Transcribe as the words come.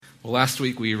Well, last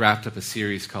week we wrapped up a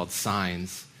series called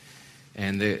Signs,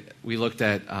 and we looked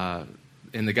at,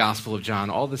 in the Gospel of John,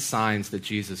 all the signs that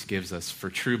Jesus gives us for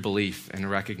true belief and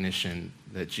recognition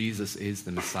that Jesus is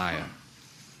the Messiah.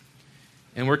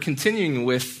 And we're continuing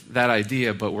with that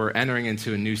idea, but we're entering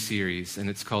into a new series, and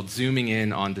it's called Zooming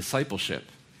In on Discipleship.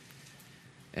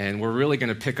 And we're really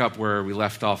going to pick up where we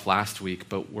left off last week,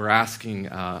 but we're asking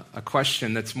a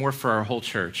question that's more for our whole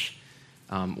church.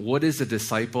 What is a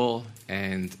disciple,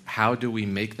 and how do we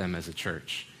make them as a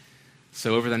church?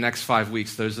 So over the next 5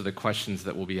 weeks, those are the questions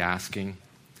that we'll be asking.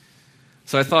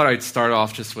 So I thought I'd start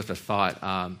off just with a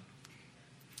thought.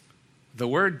 The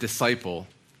word disciple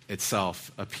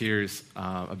itself appears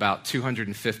about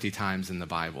 250 times in the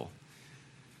Bible.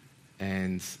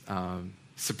 And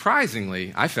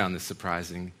surprisingly, I found this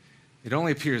surprising, it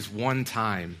only appears one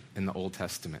time in the Old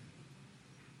Testament.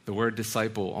 The word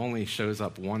disciple only shows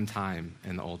up one time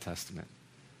in the Old Testament.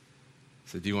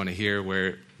 So do you want to hear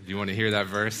that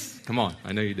verse? Come on,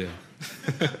 I know you do.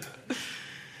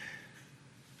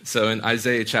 So in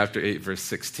Isaiah chapter 8, verse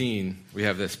 16, we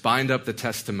have this: bind up the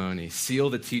testimony, seal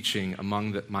the teaching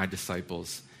among my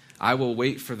disciples. I will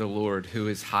wait for the Lord who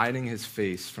is hiding his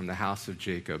face from the house of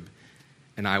Jacob,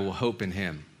 and I will hope in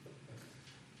him.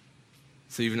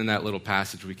 So even in that little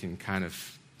passage, we can kind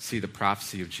of see the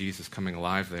prophecy of Jesus coming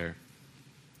alive there.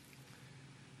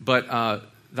 But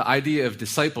the idea of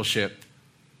discipleship,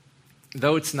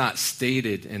 though it's not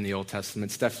stated in the Old Testament,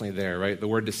 it's definitely there, right? The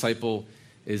word disciple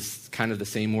is kind of the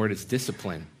same word as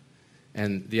discipline.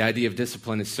 And the idea of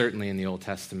discipline is certainly in the Old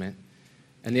Testament.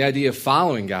 And the idea of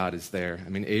following God is there. I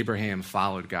mean, Abraham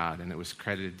followed God, and it was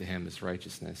credited to him as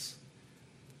righteousness.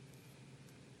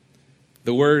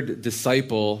 The word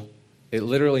disciple, it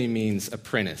literally means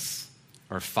apprentice,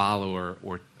 or follower,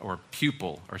 or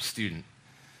pupil, or student.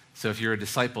 So if you're a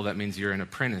disciple, that means you're an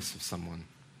apprentice of someone.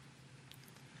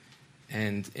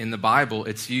 And in the Bible,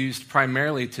 it's used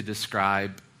primarily to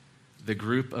describe the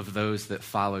group of those that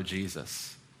follow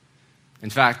Jesus. In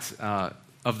fact,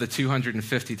 of the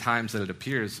 250 times that it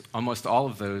appears, almost all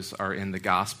of those are in the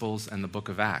Gospels and the book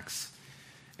of Acts.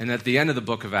 And at the end of the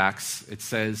book of Acts, it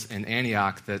says in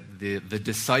Antioch that the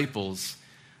disciples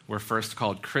were first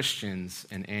called Christians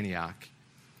in Antioch.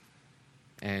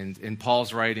 And in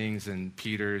Paul's writings and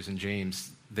Peter's and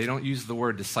James, they don't use the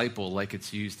word disciple like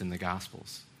it's used in the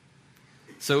Gospels.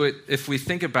 So if we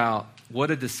think about what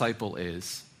a disciple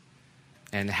is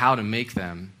and how to make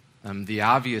them, the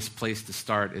obvious place to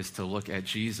start is to look at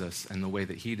Jesus and the way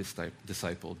that he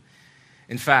discipled.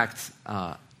 In fact,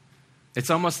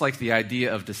 it's almost like the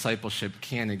idea of discipleship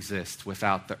can't exist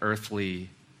without the earthly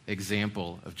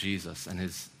example of Jesus and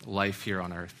his life here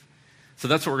on earth. So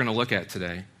that's what we're going to look at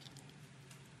today.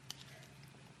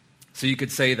 So you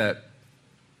could say that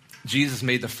Jesus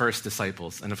made the first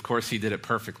disciples, and of course he did it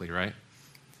perfectly, right?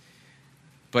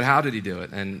 But how did he do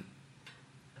it? And,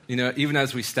 you know, even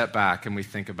as we step back and we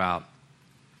think about,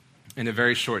 in a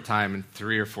very short time, in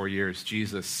 3 or 4 years,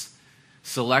 Jesus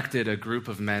selected a group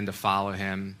of men to follow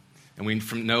him. And we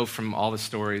know from all the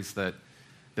stories that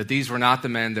these were not the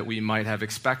men that we might have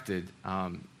expected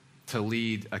to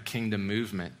lead a kingdom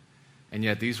movement. And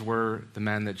yet these were the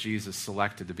men that Jesus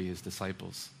selected to be his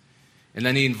disciples. And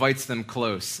then he invites them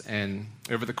close. And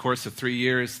over the course of 3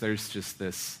 years, there's just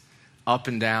this up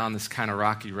and down, this kind of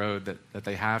rocky road that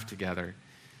they have together.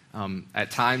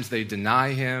 At times they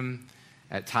deny him.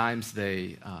 At times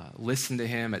they listen to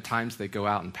him. At times they go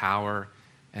out in power,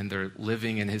 and they're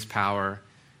living in his power.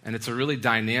 And it's a really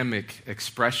dynamic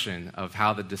expression of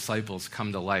how the disciples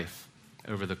come to life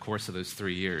over the course of those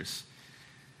 3 years.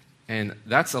 And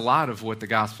that's a lot of what the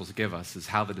Gospels give us, is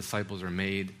how the disciples are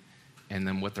made and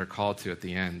then what they're called to at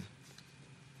the end.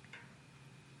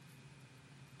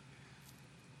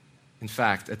 In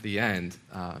fact, at the end,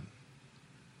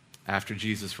 after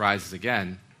Jesus rises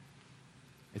again,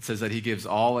 it says that he gives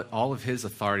all of his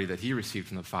authority that he received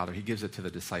from the Father, he gives it to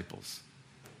the disciples.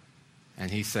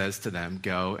 And he says to them,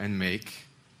 go and make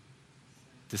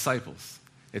disciples.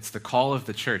 It's the call of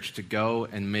the church to go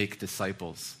and make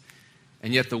disciples.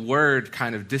 And yet the word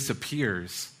kind of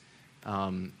disappears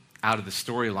out of the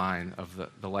storyline of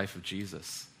the life of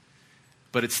Jesus.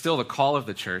 But it's still the call of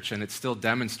the church, and it's still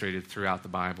demonstrated throughout the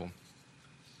Bible.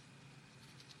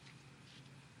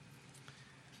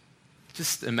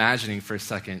 Just imagining for a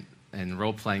second and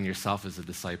role-playing yourself as a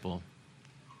disciple.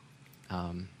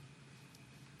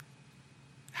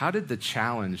 How did the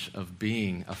challenge of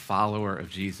being a follower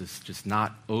of Jesus just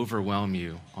not overwhelm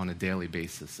you on a daily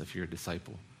basis if you're a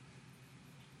disciple?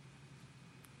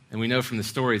 And we know from the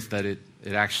stories that it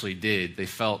actually did. They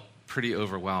felt pretty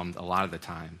overwhelmed a lot of the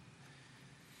time.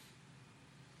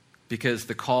 because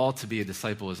the call to be a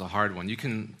disciple is a hard one. You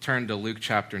can turn to Luke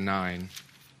chapter 9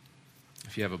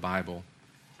 if you have a Bible.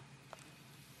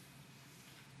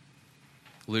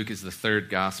 Luke is the third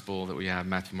gospel that we have,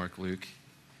 Matthew, Mark, Luke.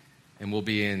 And we'll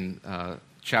be in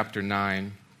chapter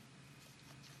 9.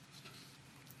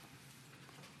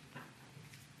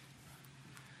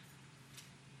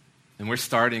 And we're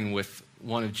starting with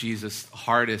one of Jesus'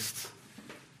 hardest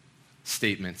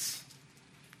statements.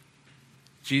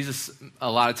 Jesus,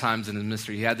 a lot of times in his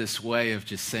ministry, he had this way of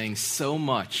just saying so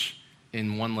much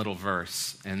in one little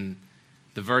verse. And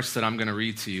the verse that I'm going to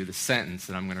read to you, the sentence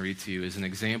that I'm going to read to you, is an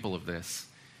example of this.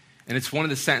 And it's one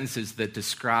of the sentences that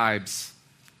describes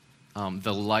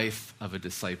the life of a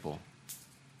disciple.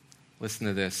 Listen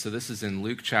to this. So this is in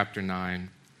Luke chapter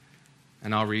 9,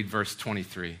 and I'll read verse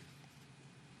 23.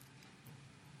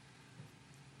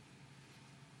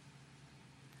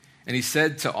 And he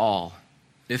said to all,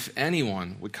 "If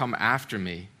anyone would come after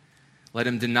me, let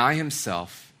him deny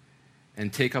himself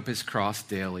and take up his cross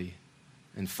daily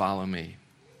and follow me."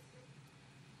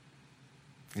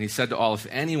 And he said to all, "If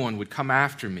anyone would come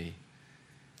after me,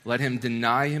 let him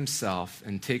deny himself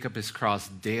and take up his cross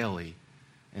daily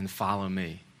and follow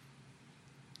me."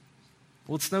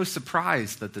 Well, it's no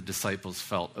surprise that the disciples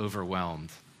felt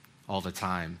overwhelmed all the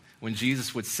time when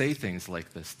Jesus would say things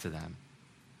like this to them.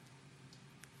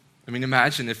 I mean,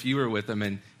 imagine if you were with him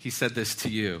and he said this to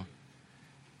you.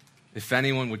 "If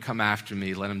anyone would come after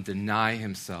me, let him deny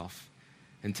himself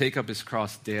and take up his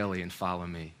cross daily and follow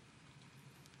me."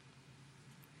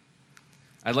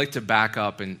 I'd like to back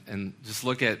up and just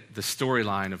look at the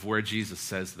storyline of where Jesus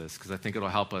says this, because I think it'll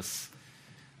help us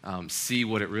see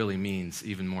what it really means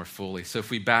even more fully. So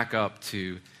if we back up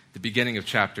to the beginning of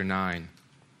chapter 9,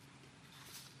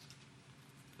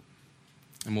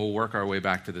 and we'll work our way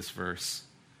back to this verse.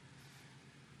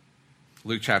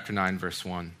 Luke chapter 9, verse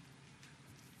 1.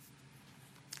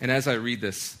 And as I read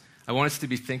this, I want us to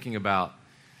be thinking about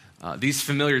these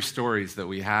familiar stories that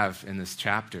we have in this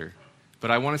chapter. But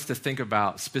I want us to think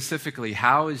about specifically,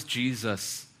 how is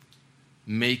Jesus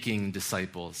making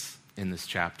disciples in this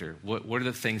chapter? What are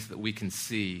the things that we can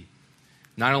see?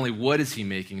 Not only what is he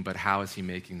making, but how is he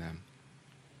making them?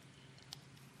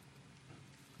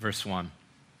 Verse 1.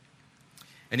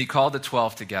 And he called the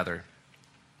 12 together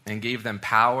and gave them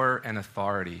power and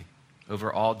authority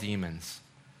over all demons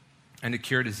and to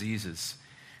cure diseases.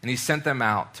 And he sent them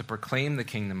out to proclaim the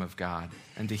kingdom of God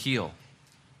and to heal.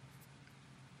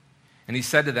 And he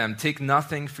said to them, "Take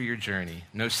nothing for your journey,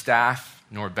 no staff,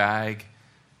 nor bag,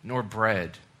 nor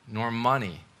bread, nor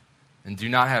money, and do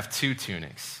not have 2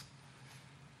 tunics."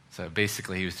 So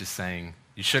basically he was just saying,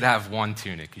 you should have 1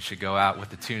 tunic. You should go out with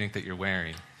the tunic that you're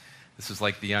wearing. This was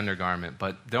like the undergarment,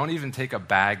 but don't even take a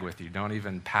bag with you. Don't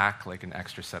even pack like an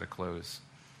extra set of clothes.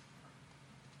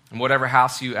 And whatever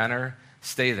house you enter,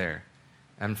 stay there,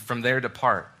 and from there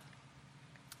depart.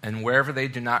 And wherever they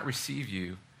do not receive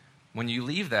you, when you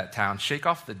leave that town, shake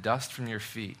off the dust from your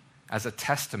feet as a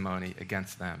testimony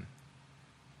against them.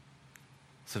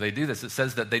 So they do this. It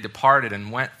says that they departed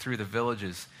and went through the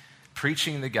villages,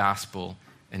 preaching the gospel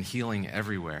and healing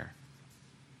everywhere.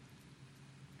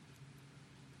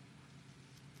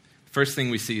 First thing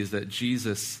we see is that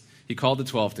Jesus, he called the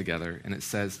 12 together, and it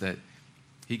says that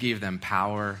he gave them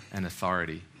power and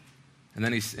authority. And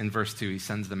then in verse 2, he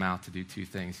sends them out to do 2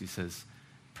 things. He says,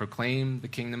 proclaim the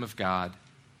kingdom of God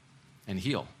and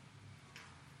heal.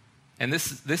 And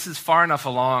this is far enough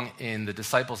along in the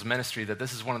disciples' ministry that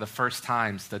this is one of the first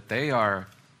times that they are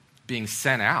being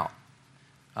sent out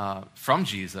from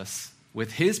Jesus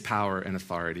with his power and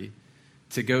authority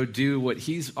to go do what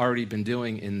he's already been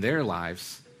doing in their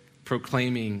lives,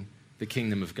 proclaiming the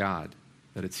kingdom of God,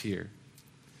 that it's here.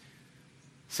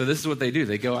 So this is what they do.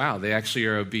 They go out. They actually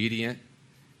are obedient.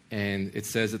 And it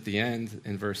says at the end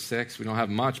in verse 6, we don't have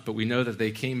much, but we know that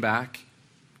they came back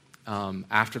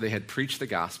after they had preached the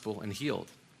gospel and healed.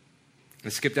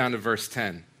 Let's skip down to verse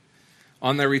 10.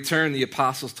 On their return, the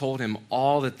apostles told him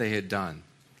all that they had done.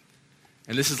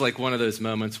 And this is like one of those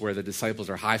moments where the disciples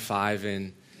are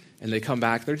high-fiving and they come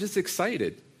back. They're just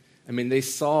excited. I mean, they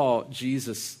saw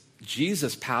Jesus'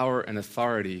 power and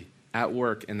authority at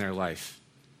work in their life.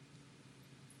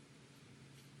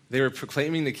 They were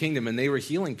proclaiming the kingdom and they were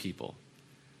healing people.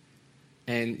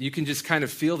 And you can just kind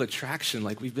of feel the traction,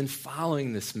 like we've been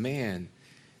following this man.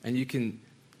 And you can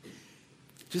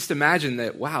just imagine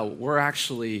that, wow,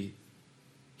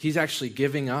 he's actually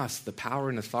giving us the power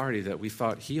and authority that we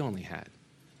thought he only had.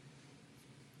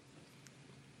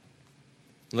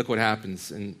 Look what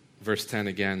happens in verse 10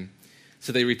 again.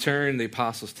 So they returned, the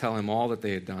apostles tell him all that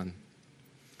they had done.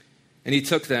 And he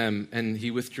took them and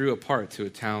he withdrew apart to a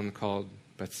town called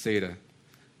Bethsaida.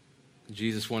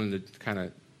 Jesus wanted to kind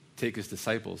of take his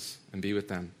disciples and be with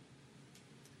them.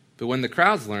 But when the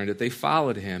crowds learned it, they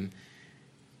followed him,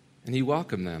 and he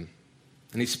welcomed them.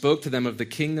 And he spoke to them of the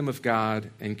kingdom of God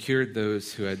and cured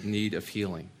those who had need of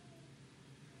healing.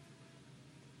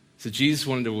 So Jesus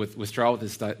wanted to withdraw with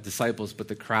his disciples, but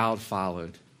the crowd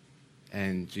followed.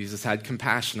 And Jesus had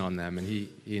compassion on them, and he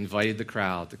invited the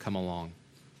crowd to come along.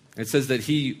 It says that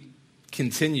he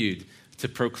continued to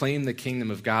proclaim the kingdom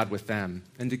of God with them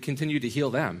and to continue to heal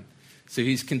them. So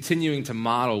he's continuing to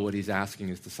model what he's asking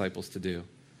his disciples to do.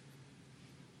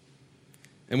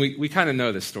 And we kind of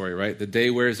know this story, right? The day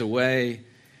wears away.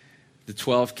 The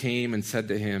 12 came and said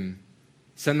to him,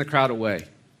 "Send the crowd away.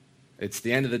 It's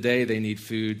the end of the day. They need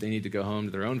food. They need to go home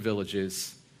to their own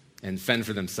villages and fend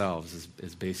for themselves,"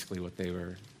 is basically what they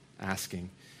were asking.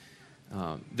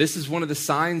 This is one of the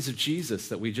signs of Jesus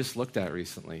that we just looked at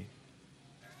recently.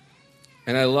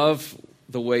 And I love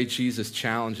the way Jesus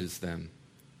challenges them.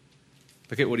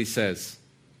 Look at what he says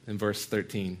in verse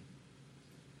 13.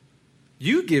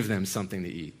 "You give them something to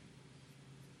eat."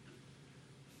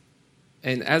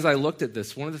 And as I looked at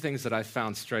this, one of the things that I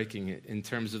found striking in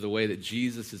terms of the way that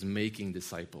Jesus is making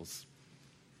disciples,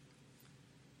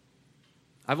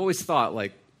 I've always thought,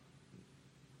 like,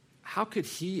 how could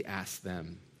he ask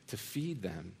them to feed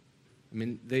them? I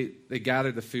mean, they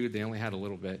gathered the food, they only had a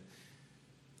little bit.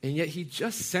 And yet he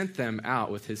just sent them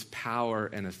out with his power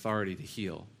and authority to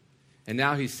heal. And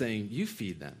now he's saying, you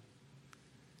feed them.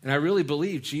 And I really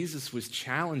believe Jesus was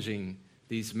challenging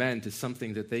these men to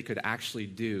something that they could actually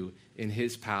do in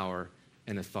his power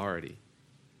and authority.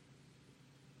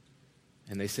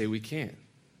 And they say, we can't.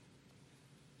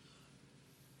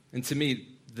 And to me,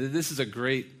 this is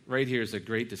right here is a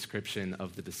great description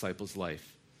of the disciples'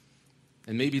 life.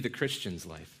 And maybe the Christian's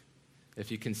life. If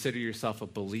you consider yourself a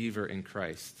believer in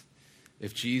Christ,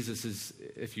 if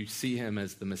you see him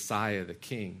as the Messiah, the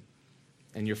King,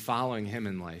 and you're following him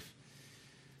in life,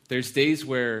 there's days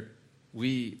where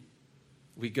we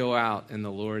go out in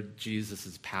the Lord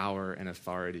Jesus' power and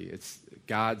authority. It's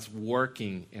God's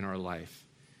working in our life.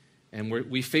 And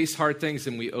we face hard things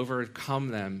and we overcome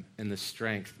them in the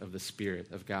strength of the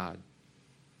Spirit of God.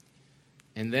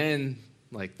 And then,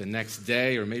 like the next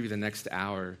day or maybe the next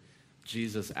hour,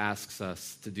 Jesus asks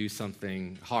us to do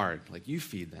something hard, like you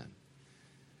feed them.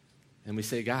 And we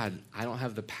say, God, I don't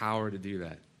have the power to do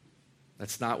that.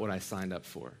 That's not what I signed up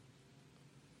for. And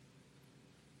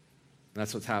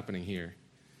that's what's happening here.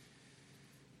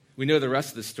 We know the rest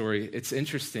of the story. It's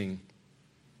interesting.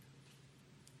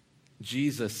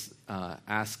 Jesus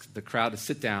asked the crowd to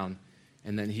sit down,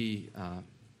 and then he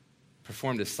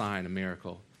performed a sign, a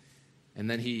miracle. And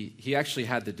then he actually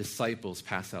had the disciples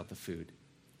pass out the food.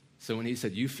 So when he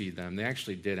said, you feed them, they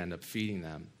actually did end up feeding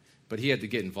them. But he had to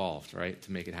get involved, right,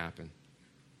 to make it happen.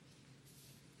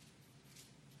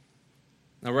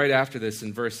 Now, right after this,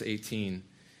 in verse 18,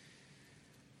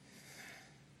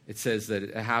 it says that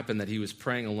it happened that he was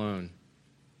praying alone.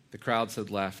 The crowds had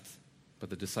left,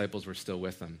 but the disciples were still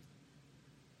with him.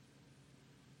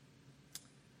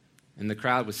 And the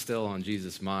crowd was still on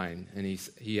Jesus' mind, and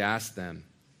he asked them,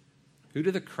 who do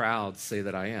the crowds say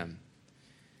that I am?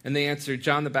 And they answered,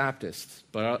 John the Baptist,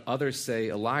 but others say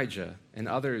Elijah, and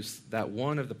others that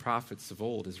one of the prophets of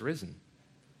old is risen.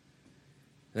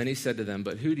 Then he said to them,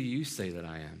 but who do you say that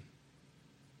I am?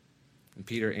 And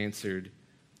Peter answered,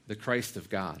 the Christ of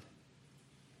God.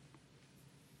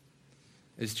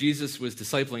 As Jesus was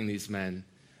discipling these men,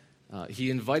 he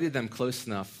invited them close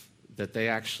enough that they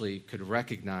actually could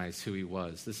recognize who he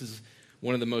was. This is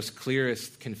one of the most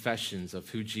clearest confessions of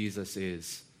who Jesus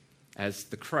is as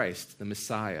the Christ, the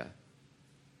Messiah.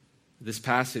 This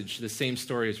passage, the same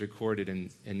story is recorded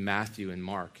in Matthew and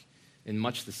Mark in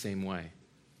much the same way.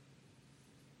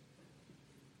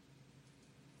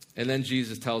 And then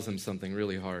Jesus tells them something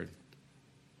really hard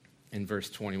in verse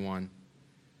 21. It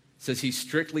says, he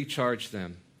strictly charged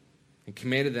them and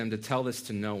commanded them to tell this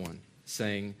to no one,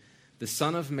 saying, the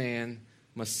Son of Man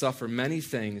must suffer many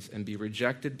things and be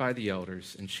rejected by the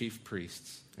elders and chief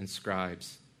priests and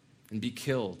scribes and be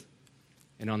killed,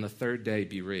 and on the third day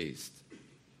be raised.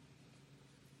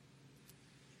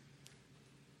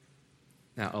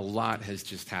 Now, a lot has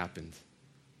just happened.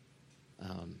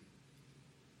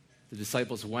 The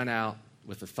disciples went out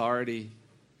with authority,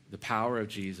 the power of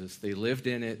Jesus. They lived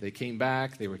in it. They came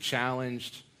back. They were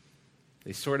challenged.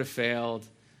 They sort of failed.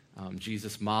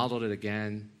 Jesus modeled it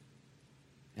again.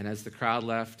 And as the crowd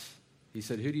left, he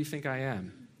said, who do you think I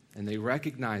am? And they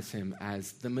recognized him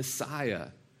as the Messiah.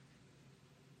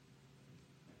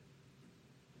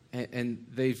 And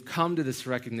they've come to this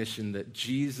recognition that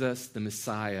Jesus, the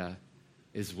Messiah,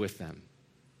 is with them.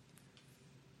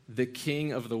 the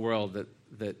King of the world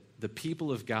that the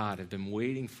people of God have been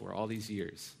waiting for all these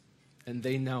years, and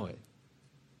they know it.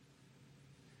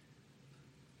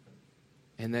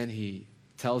 And then he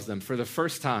tells them, for the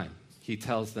first time, he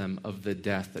tells them of the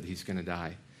death that he's going to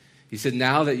die. He said,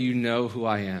 now that you know who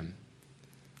I am,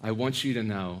 I want you to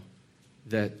know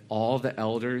that all the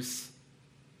elders,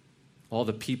 all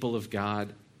the people of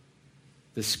God,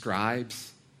 the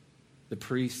scribes, the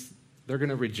priests, they're going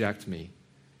to reject me.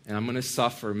 And I'm going to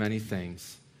suffer many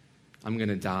things. I'm going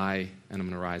to die, and I'm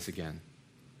going to rise again.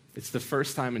 It's the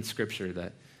first time in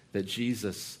Scripture that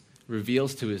Jesus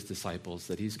reveals to his disciples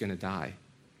that he's going to die.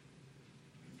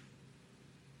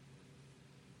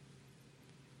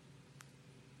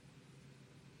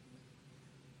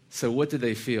 So what do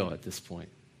they feel at this point?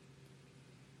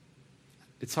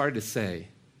 It's hard to say.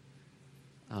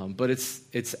 But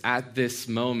it's at this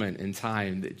moment in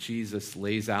time that Jesus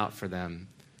lays out for them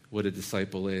what a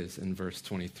disciple is in verse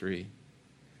 23.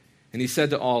 And he said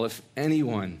to all, if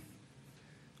anyone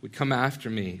would come after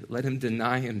me, let him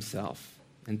deny himself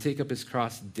and take up his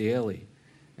cross daily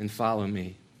and follow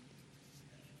me.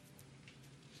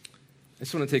 I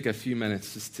just want to take a few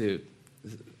minutes just to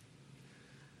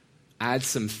add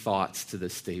some thoughts to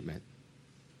this statement.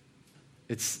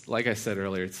 It's, like I said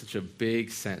earlier, it's such a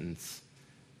big sentence,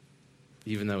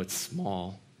 even though it's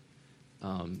small.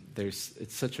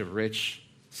 It's such a rich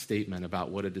statement about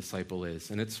what a disciple is,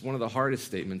 and it's one of the hardest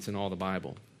statements in all the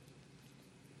Bible.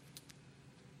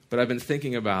 But I've been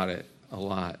thinking about it a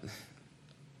lot,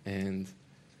 and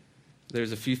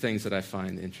there's a few things that I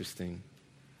find interesting.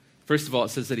 First of all, it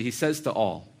says that he says to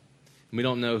all. And we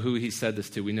don't know who he said this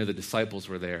to. We know the disciples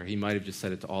were there. He might have just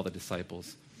said it to all the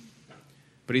disciples.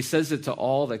 But he says it to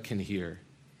all that can hear,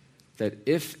 that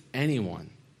if anyone,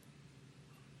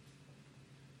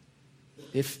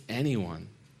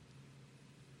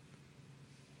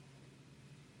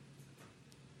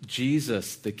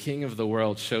 Jesus, the King of the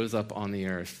world, shows up on the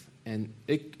earth. And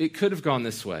it could have gone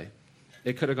this way.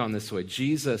 It could have gone this way.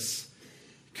 Jesus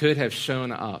could have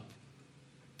shown up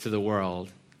to the world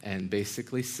and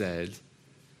basically said,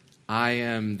 I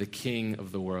am the King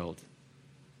of the world.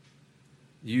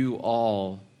 You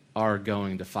all are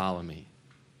going to follow me.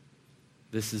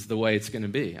 This is the way it's going to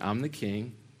be. I'm the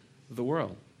King of the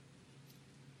world.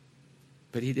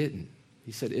 But he didn't.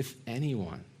 He said, if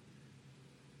anyone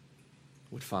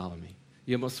would follow me.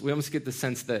 We almost get the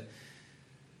sense that,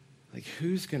 like,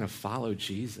 who's going to follow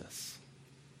Jesus?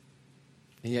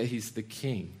 And yet he's the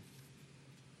King.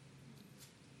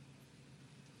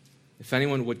 If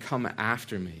anyone would come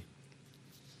after me.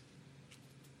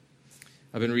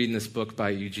 I've been reading this book by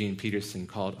Eugene Peterson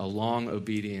called A Long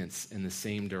Obedience in the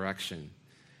Same Direction.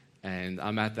 And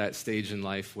I'm at that stage in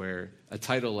life where a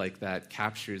title like that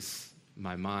captures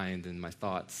my mind and my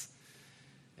thoughts.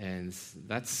 And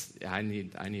I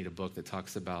need a book that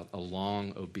talks about a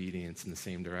long obedience in the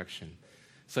same direction.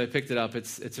 So I picked it up.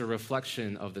 It's a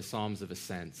reflection of the Psalms of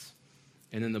Ascents.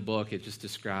 And in the book, it just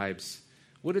describes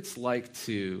what it's like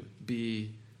to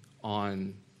be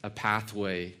on a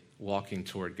pathway walking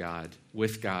toward God,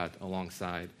 with God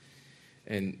alongside.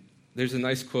 And there's a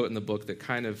nice quote in the book that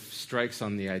kind of strikes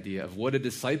on the idea of what a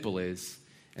disciple is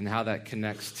and how that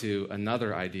connects to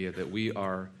another idea that we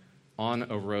are on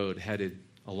a road headed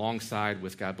alongside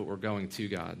with God, but we're going to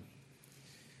God.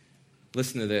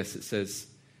 Listen to this. It says,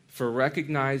 for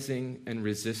recognizing and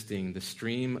resisting the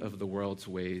stream of the world's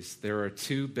ways, there are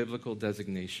two biblical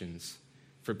designations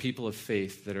for people of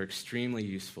faith that are extremely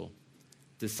useful: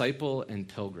 disciple and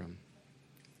pilgrim.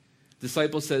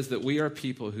 Disciple says that we are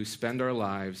people who spend our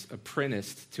lives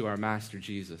apprenticed to our Master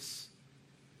Jesus.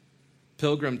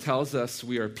 Pilgrim tells us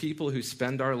we are people who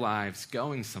spend our lives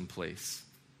going someplace,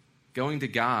 going to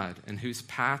God, and whose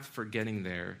path for getting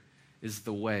there is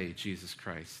the way, Jesus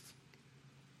Christ.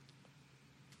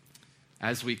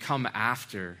 As we come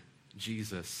after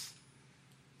Jesus,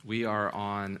 we are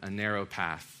on a narrow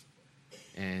path.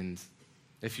 And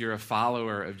if you're a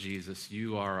follower of Jesus,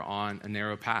 you are on a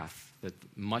narrow path that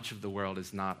much of the world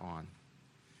is not on.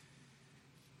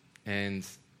 And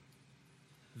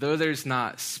though there's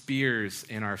not spears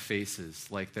in our faces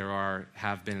like there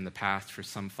have been in the past for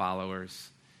some followers,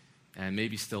 and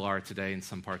maybe still are today in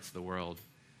some parts of the world,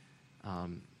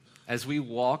 as we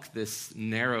walk this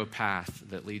narrow path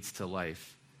that leads to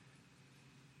life,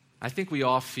 I think we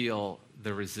all feel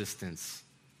the resistance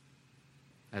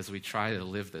as we try to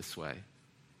live this way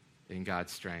in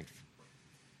God's strength.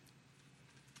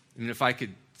 I mean, if I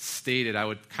could state it, I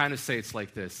would kind of say it's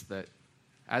like this, that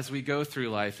as we go through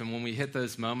life and when we hit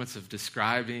those moments of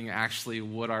describing actually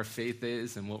what our faith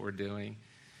is and what we're doing,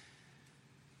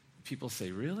 people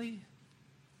say, really?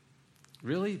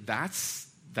 Really? That's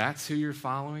That's who you're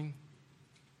following?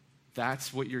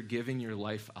 That's what you're giving your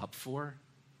life up for?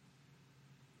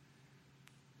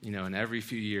 You know, and every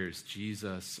few years,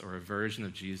 Jesus or a version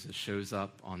of Jesus shows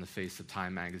up on the face of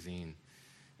Time magazine.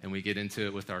 And we get into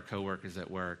it with our coworkers at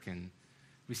work. And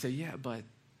we say, yeah, but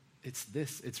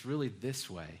it's really this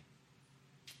way.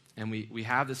 And we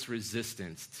have this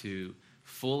resistance to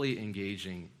fully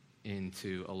engaging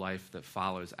into a life that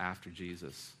follows after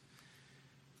Jesus.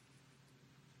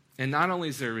 And not only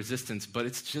is there resistance, but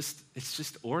it's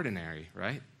just ordinary,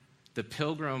 right? The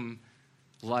pilgrim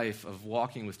life of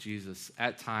walking with Jesus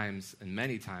at times and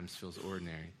many times feels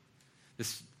ordinary.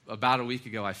 About a week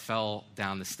ago, I fell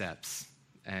down the steps.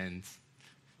 And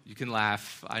you can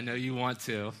laugh. I know you want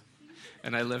to.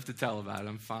 And I live to tell about it.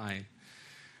 I'm fine.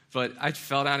 But I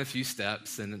fell down a few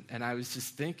steps, and I was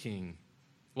just thinking,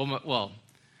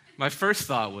 my first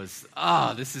thought was,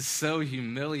 this is so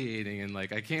humiliating, and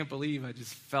like, I can't believe I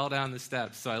just fell down the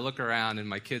steps. So I look around, and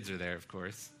my kids are there, of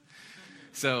course.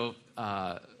 So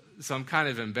I'm kind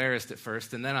of embarrassed at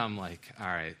first, and then I'm like, all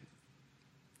right,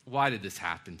 why did this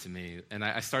happen to me? And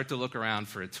I start to look around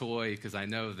for a toy, because I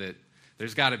know that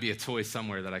there's got to be a toy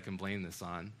somewhere that I can blame this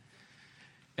on.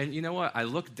 And you know what? I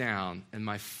look down, and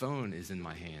my phone is in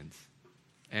my hand.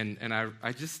 And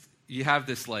I just, you have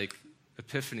this like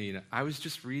epiphany. I was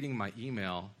just reading my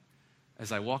email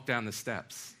as I walked down the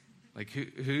steps. Like,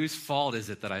 whose fault is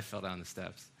it that I fell down the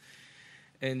steps?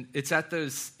 And it's at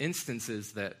those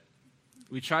instances that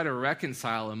we try to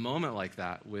reconcile a moment like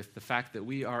that with the fact that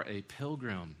we are a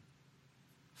pilgrim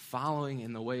following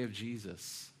in the way of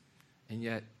Jesus. And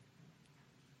yet,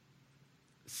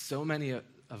 so many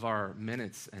of our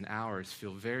minutes and hours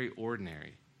feel very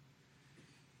ordinary.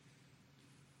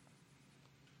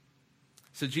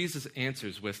 So Jesus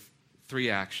answers with 3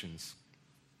 actions.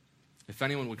 If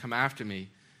anyone would come after me,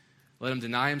 let him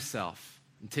deny himself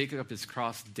and take up his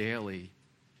cross daily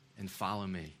and follow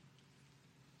me.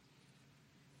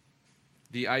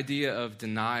 The idea of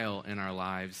denial in our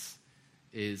lives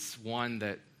is one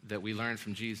that we learn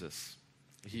from Jesus.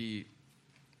 He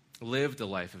lived a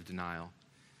life of denial.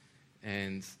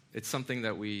 And it's something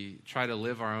that we try to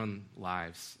live our own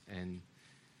lives. And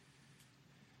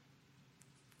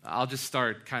I'll just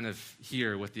start kind of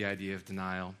here with the idea of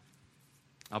denial.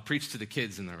 I'll preach to the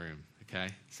kids in the room, okay?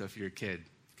 So if you're a kid,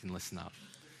 you can listen up.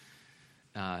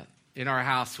 In our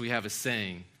house, we have a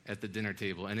saying at the dinner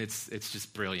table, and it's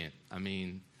just brilliant. I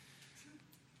mean,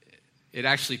 it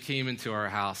actually came into our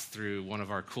house through one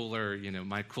of our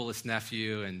my coolest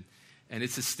nephew, and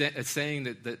it's a saying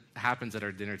that happens at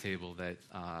our dinner table that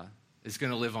is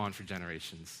going to live on for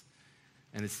generations.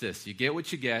 And it's this: you get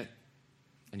what you get,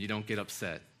 and you don't get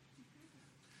upset.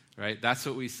 Right? That's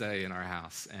what we say in our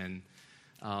house. And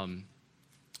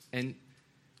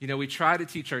we try to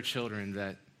teach our children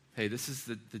that, hey, this is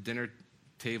the dinner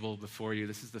table before you.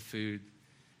 This is the food,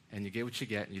 and you get what you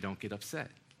get, and you don't get upset.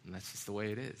 And that's just the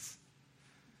way it is.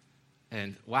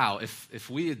 And wow, if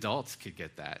we adults could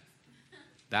get that,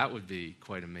 that would be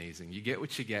quite amazing. You get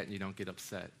what you get, and you don't get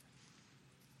upset.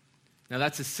 Now,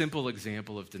 that's a simple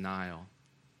example of denial.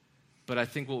 But I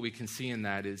think what we can see in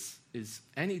that is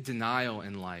any denial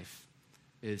in life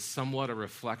is somewhat a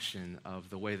reflection of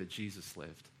the way that Jesus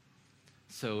lived.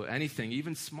 So anything,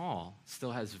 even small,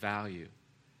 still has value.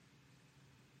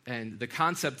 And the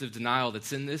concept of denial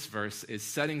that's in this verse is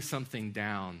setting something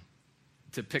down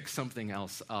to pick something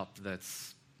else up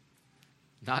that's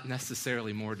not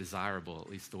necessarily more desirable, at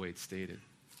least the way it's stated.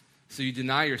 So you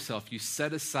deny yourself, you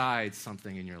set aside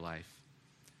something in your life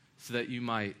so that you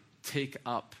might take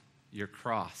up your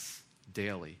cross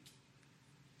daily.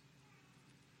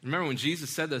 Remember, when Jesus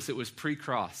said this, it was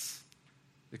pre-cross.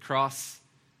 The cross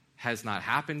has not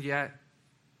happened yet.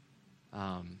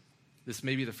 This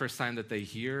may be the first time that they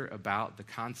hear about the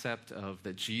concept of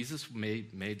that Jesus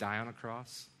may die on a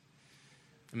cross.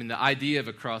 I mean, the idea of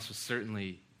a cross was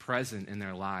certainly present in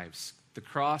their lives. The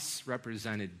cross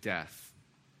represented death.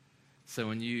 So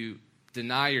when you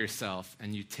deny yourself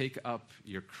and you take up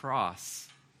your cross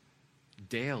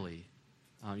daily,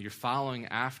 you're following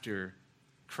after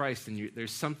Christ, and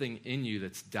there's something in you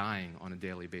that's dying on a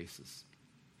daily basis.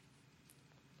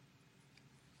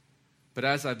 But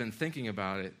as I've been thinking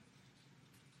about it,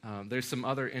 there's some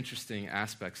other interesting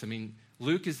aspects. I mean,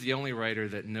 Luke is the only writer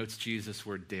that notes Jesus'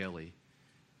 word daily.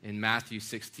 In Matthew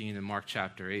 16 and Mark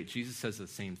chapter 8, Jesus says the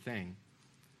same thing.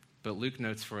 But Luke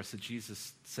notes for us that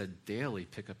Jesus said daily,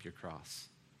 pick up your cross.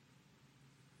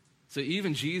 So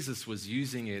even Jesus was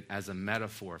using it as a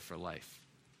metaphor for life,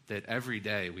 that every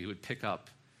day we would pick up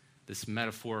this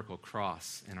metaphorical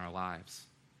cross in our lives.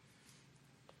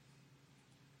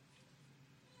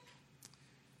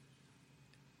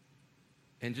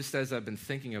 And just as I've been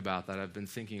thinking about that, I've been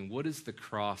thinking, what does the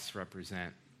cross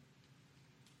represent?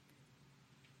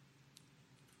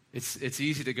 It's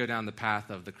easy to go down the path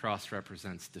of the cross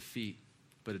represents defeat,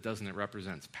 but it doesn't. It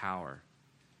represents power.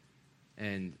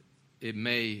 And it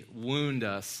may wound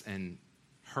us and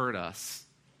hurt us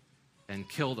and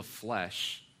kill the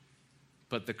flesh,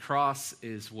 but the cross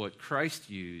is what Christ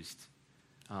used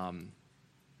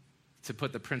to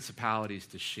put the principalities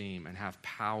to shame and have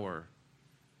power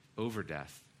over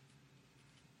death.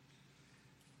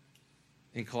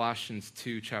 In Colossians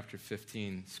 2, chapter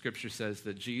 15, Scripture says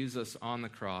that Jesus on the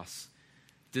cross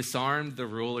disarmed the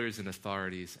rulers and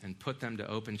authorities and put them to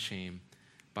open shame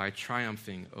by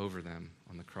triumphing over them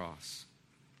on the cross.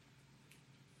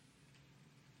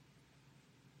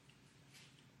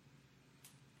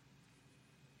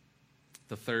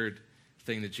 The third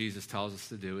thing that Jesus tells us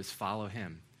to do is follow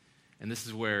him. And this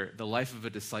is where the life of a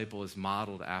disciple is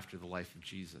modeled after the life of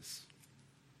Jesus.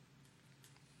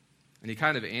 And he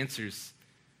kind of answers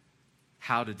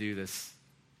how to do this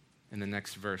in the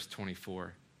next verse,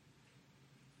 24.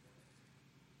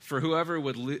 For whoever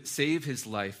would save his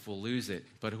life will lose it,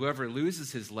 but whoever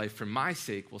loses his life for my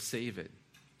sake will save it.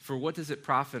 For what does it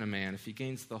profit a man if he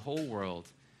gains the whole world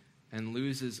and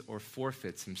loses or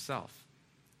forfeits himself?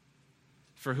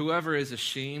 For whoever is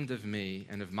ashamed of me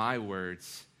and of my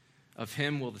words, of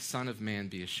him will the Son of Man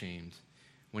be ashamed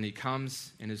when he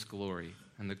comes in his glory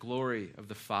and the glory of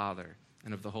the Father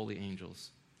and of the holy angels.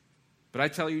 But I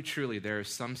tell you truly, there are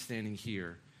some standing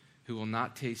here who will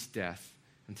not taste death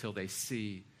until they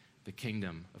see the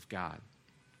kingdom of God.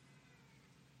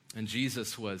 And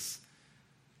Jesus was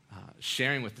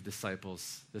sharing with the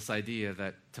disciples this idea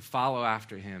that to follow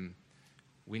after him,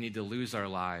 we need to lose our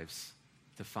lives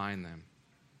to find them.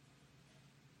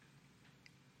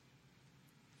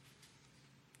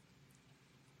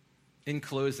 In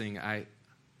closing, I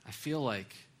feel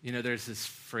like, there's this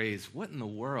phrase, what in the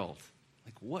world?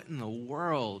 Like, what in the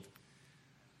world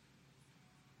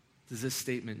does this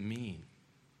statement mean?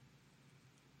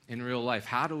 In real life,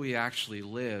 how do we actually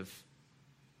live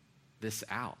this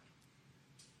out?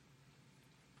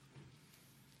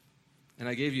 And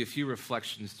I gave you a few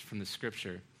reflections from the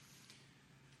scripture.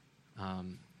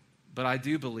 But I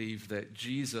do believe that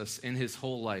Jesus, in his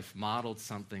whole life, modeled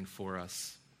something for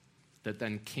us that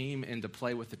then came into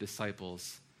play with the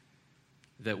disciples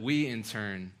that we, in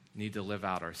turn, need to live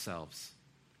out ourselves.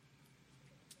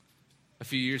 A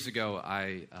few years ago,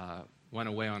 I went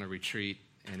away on a retreat,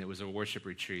 and it was a worship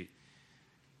retreat.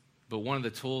 But one of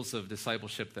the tools of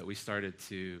discipleship that we started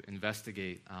to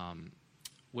investigate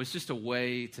was just a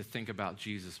way to think about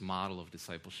Jesus' model of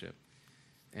discipleship.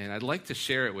 And I'd like to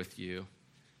share it with you,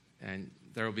 and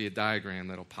there will be a diagram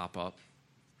that'll pop up.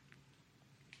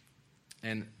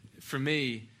 And for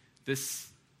me,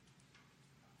 this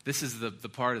is the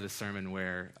part of the sermon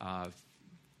where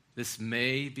this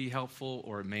may be helpful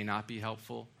or it may not be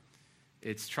helpful.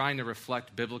 It's trying to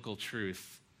reflect biblical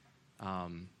truth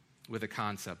with a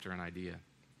concept or an idea.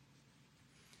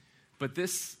 But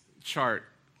this chart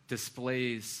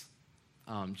displays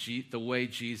the way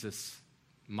Jesus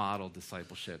modeled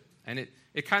discipleship. And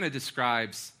it kind of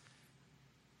describes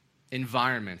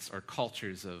environments or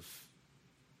cultures of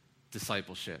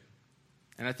discipleship.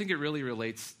 And I think it really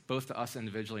relates both to us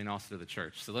individually and also to the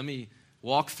church. So let me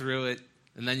walk through it,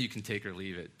 and then you can take or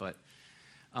leave it. But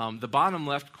the bottom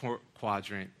left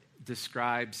quadrant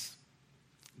describes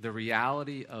the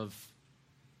reality of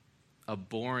a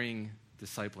boring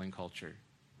discipling culture.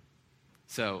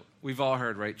 So we've all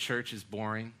heard, right? Church is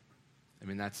boring. I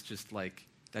mean, that's just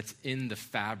that's in the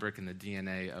fabric and the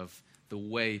DNA of the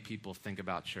way people think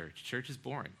about church. Church is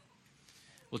boring.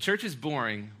 Well, church is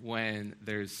boring when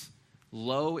there's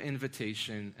low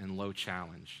invitation and low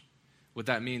challenge. What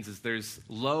that means is there's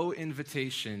low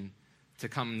invitation to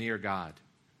come near God.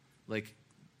 Like,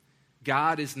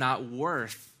 God is not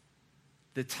worth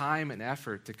the time and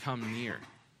effort to come near.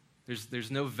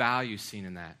 There's no value seen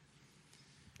in that.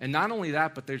 And not only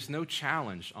that, but there's no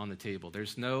challenge on the table.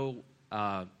 There's nothing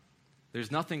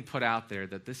put out there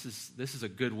that this is a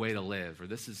good way to live, or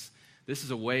this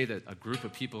is a way that a group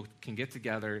of people can get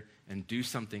together and do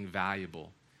something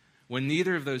valuable. When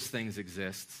neither of those things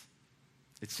exist,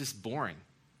 it's just boring,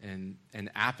 and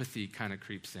apathy kind of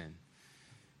creeps in.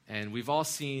 And we've all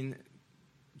seen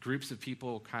groups of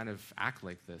people kind of act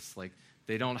like this. Like,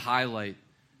 they don't highlight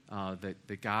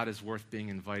that God is worth being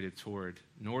invited toward,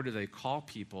 nor do they call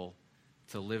people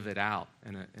to live it out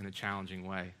in a challenging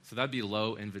way. So that'd be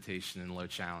low invitation and low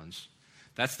challenge.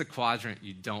 That's the quadrant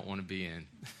you don't want to be in.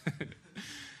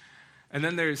 And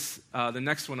then there's the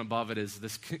next one above it is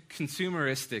this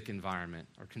consumeristic environment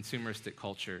or consumeristic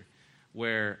culture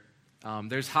where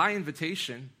There's high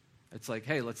invitation. It's like,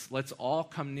 hey, let's all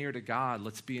come near to God.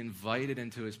 Let's be invited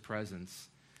into his presence.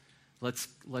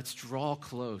 Let's draw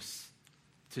close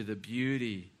to the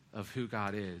beauty of who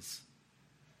God is.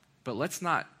 But let's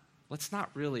not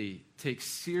really take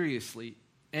seriously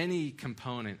any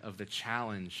component of the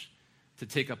challenge to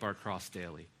take up our cross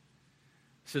daily.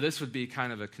 So this would be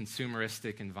kind of a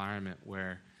consumeristic environment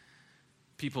where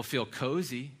people feel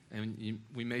cozy and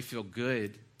we may feel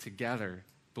good together,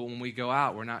 but when we go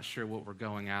out, we're not sure what we're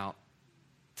going out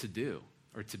to do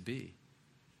or to be.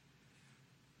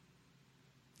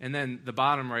 And then the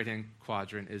bottom right-hand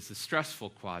quadrant is the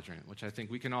stressful quadrant, which I think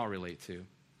we can all relate to.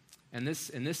 And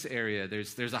in this area,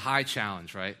 there's a high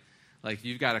challenge, right? Like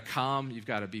you've got to come, you've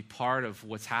got to be part of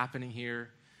what's happening here.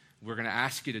 We're going to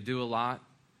ask you to do a lot.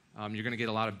 You're going to get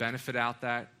a lot of benefit out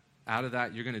of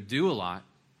that. You're going to do a lot.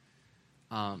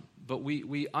 But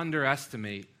we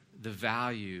underestimate the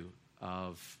value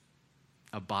of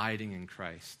abiding in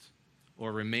Christ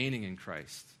or remaining in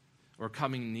Christ or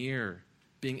coming near,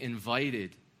 being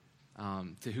invited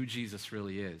to who Jesus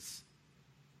really is.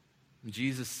 And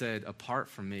Jesus said, apart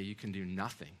from me, you can do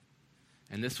nothing.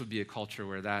 And this would be a culture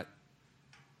where that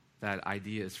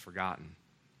idea is forgotten.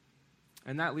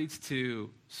 And that leads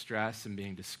to stress and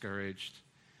being discouraged.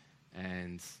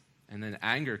 And then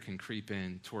anger can creep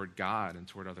in toward God and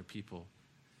toward other people.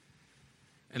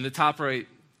 And the top right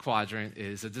quadrant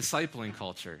is a discipling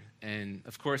culture. And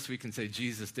of course, we can say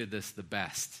Jesus did this the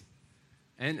best.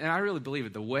 And I really believe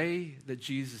it. The way that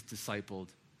Jesus discipled,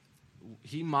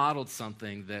 he modeled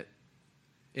something that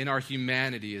in our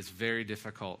humanity is very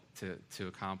difficult to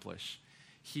accomplish.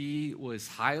 He was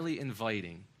highly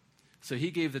inviting. So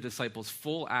he gave the disciples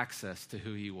full access to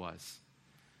who he was.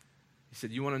 He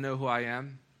said, you want to know who I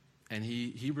am? And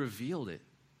he revealed it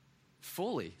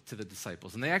fully to the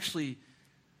disciples. And they actually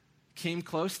came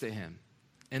close to him.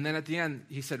 And then at the end,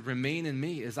 he said, remain in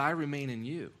me as I remain in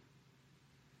you.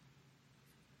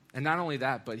 And not only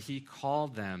that, but he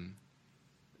called them,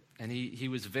 and he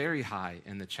was very high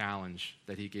in the challenge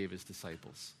that he gave his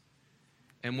disciples.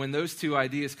 And when those two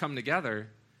ideas come together,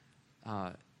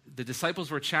 the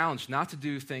disciples were challenged not to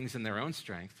do things in their own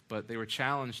strength, but they were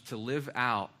challenged to live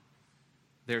out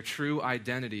their true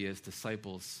identity as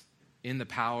disciples in the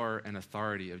power and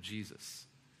authority of Jesus.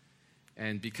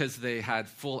 And because they had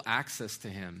full access to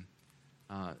him,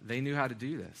 they knew how to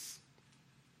do this.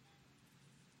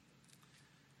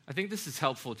 I think this is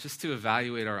helpful just to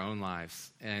evaluate our own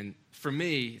lives. And for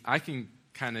me, I can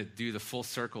kind of do the full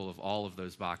circle of all of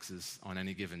those boxes on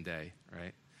any given day,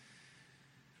 right?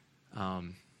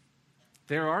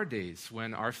 There are days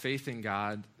when our faith in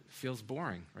God feels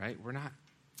boring, right?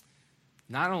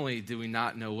 Not only do we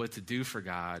not know what to do for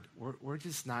God, we're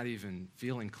just not even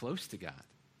feeling close to God.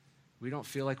 We don't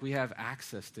feel like we have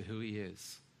access to who he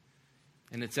is.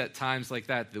 And it's at times like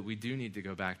that we do need to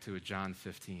go back to a John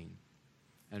 15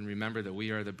 and remember that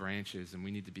we are the branches and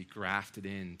we need to be grafted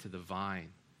into the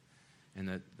vine and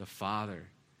that the Father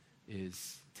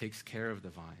takes care of the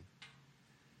vine.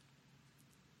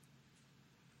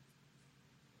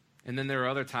 And then there are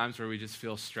other times where we just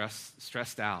feel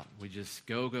stressed out. We just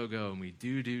go, and we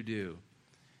do.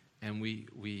 And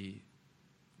we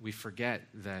forget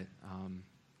that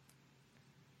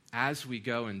as we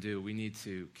go and do, we need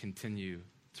to continue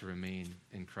to remain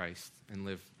in Christ and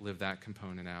live that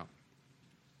component out.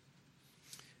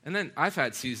 And then I've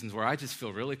had seasons where I just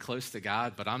feel really close to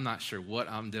God, but I'm not sure what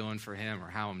I'm doing for him or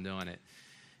how I'm doing it.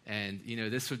 And,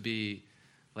 this would be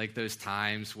like those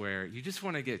times where you just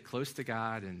want to get close to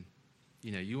God and,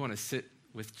 you want to sit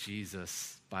with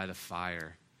Jesus by the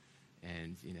fire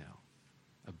and,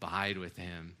 abide with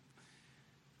him.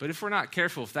 But if we're not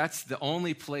careful, if that's the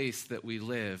only place that we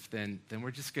live, then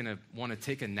we're just going to want to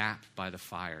take a nap by the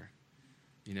fire,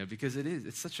 because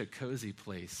it's such a cozy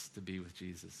place to be with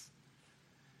Jesus.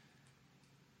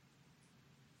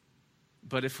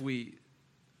 But if we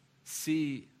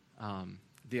see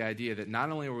the idea that not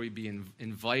only are we being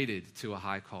invited to a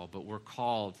high call, but we're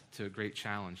called to a great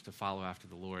challenge to follow after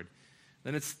the Lord,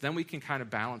 then we can kind of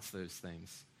balance those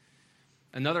things.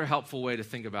 Another helpful way to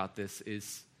think about this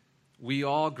is we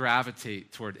all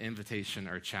gravitate toward invitation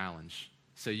or challenge.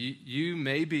 So you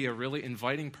may be a really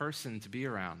inviting person to be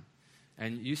around,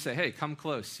 and you say, hey, come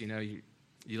close. You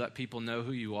let people know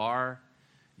who you are.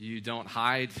 You don't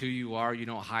hide who you are. You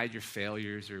don't hide your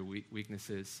failures or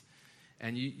weaknesses.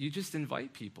 And you just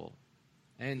invite people.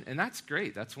 And that's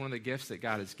great. That's one of the gifts that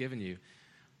God has given you.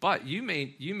 But you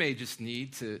may just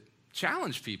need to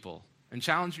challenge people and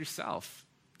challenge yourself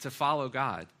to follow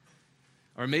God.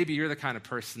 Or maybe you're the kind of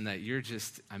person that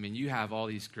you have all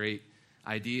these great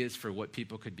ideas for what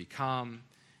people could become.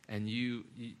 And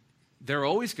they're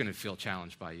always going to feel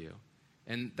challenged by you.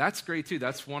 And that's great too.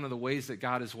 That's one of the ways that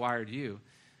God has wired you.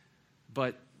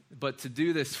 But to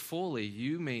do this fully,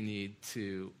 you may need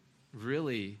to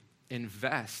really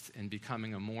invest in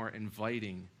becoming a more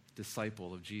inviting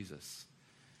disciple of Jesus.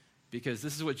 Because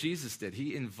this is what Jesus did.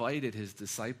 He invited his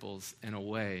disciples in a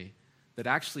way that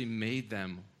actually made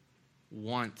them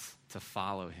want to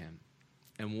follow him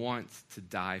and want to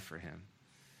die for him.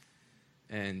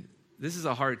 And this is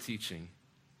a hard teaching,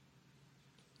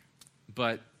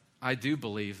 but I do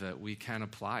believe that we can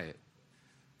apply it.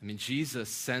 I mean, Jesus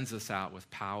sends us out with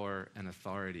power and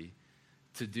authority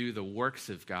to do the works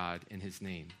of God in his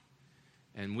name.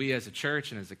 And we as a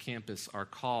church and as a campus are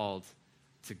called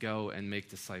to go and make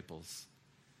disciples.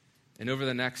 And over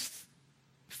the next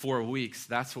 4 weeks,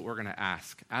 that's what we're going to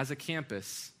ask. As a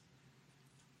campus,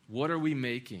 what are we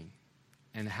making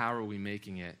and how are we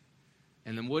making it?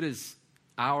 And then what is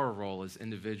our role as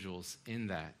individuals in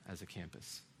that as a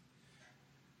campus?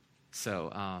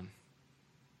 So,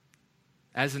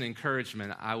 as an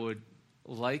encouragement, I would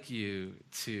like you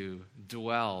to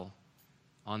dwell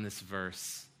on this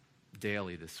verse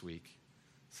daily this week.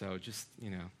 So just,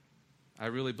 I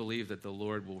really believe that the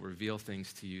Lord will reveal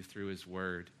things to you through his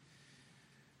word.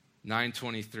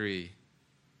 9:23,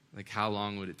 like how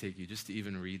long would it take you just to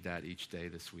even read that each day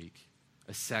this week?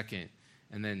 A second,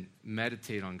 and then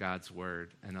meditate on God's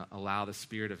word and allow the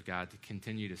Spirit of God to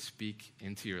continue to speak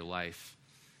into your life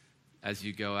as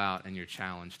you go out and you're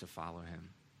challenged to follow him.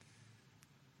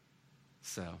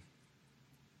 So,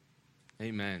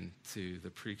 amen to the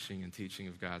preaching and teaching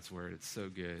of God's word. It's so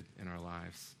good in our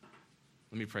lives.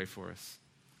 Let me pray for us.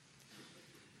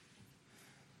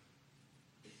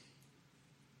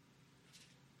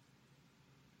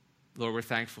 Lord, we're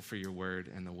thankful for your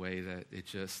word and the way that it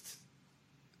just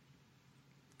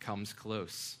comes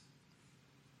close.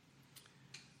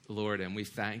 Lord, and we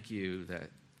thank you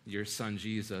that your son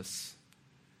Jesus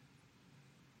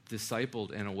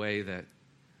discipled in a way that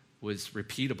was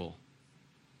repeatable,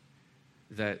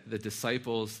 that the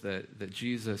disciples that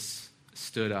Jesus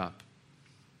stood up,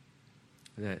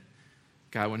 that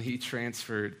God, when he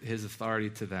transferred his authority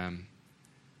to them,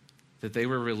 that they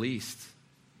were released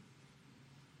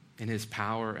in his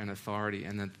power and authority,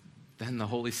 and then the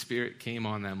Holy Spirit came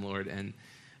on them, Lord, and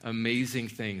amazing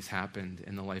things happened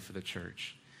in the life of the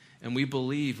church. And we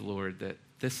believe, Lord, that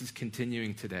this is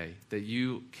continuing today, that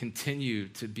you continue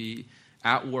to be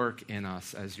at work in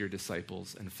us as your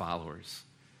disciples and followers.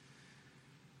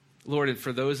 Lord, and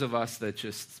for those of us that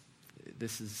just,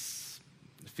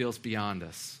 feels beyond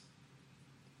us,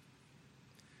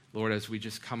 Lord, as we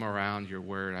just come around your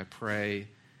word, I pray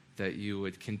that you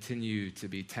would continue to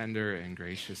be tender and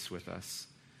gracious with us,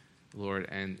 Lord,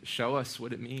 and show us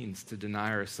what it means to deny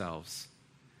ourselves,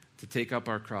 to take up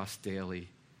our cross daily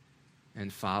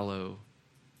and follow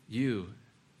you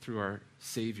through our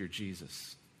Savior,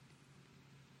 Jesus.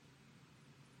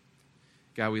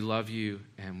 God, we love you,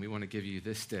 and we want to give you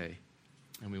this day,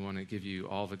 and we want to give you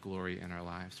all the glory in our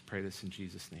lives. Pray this in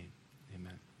Jesus' name.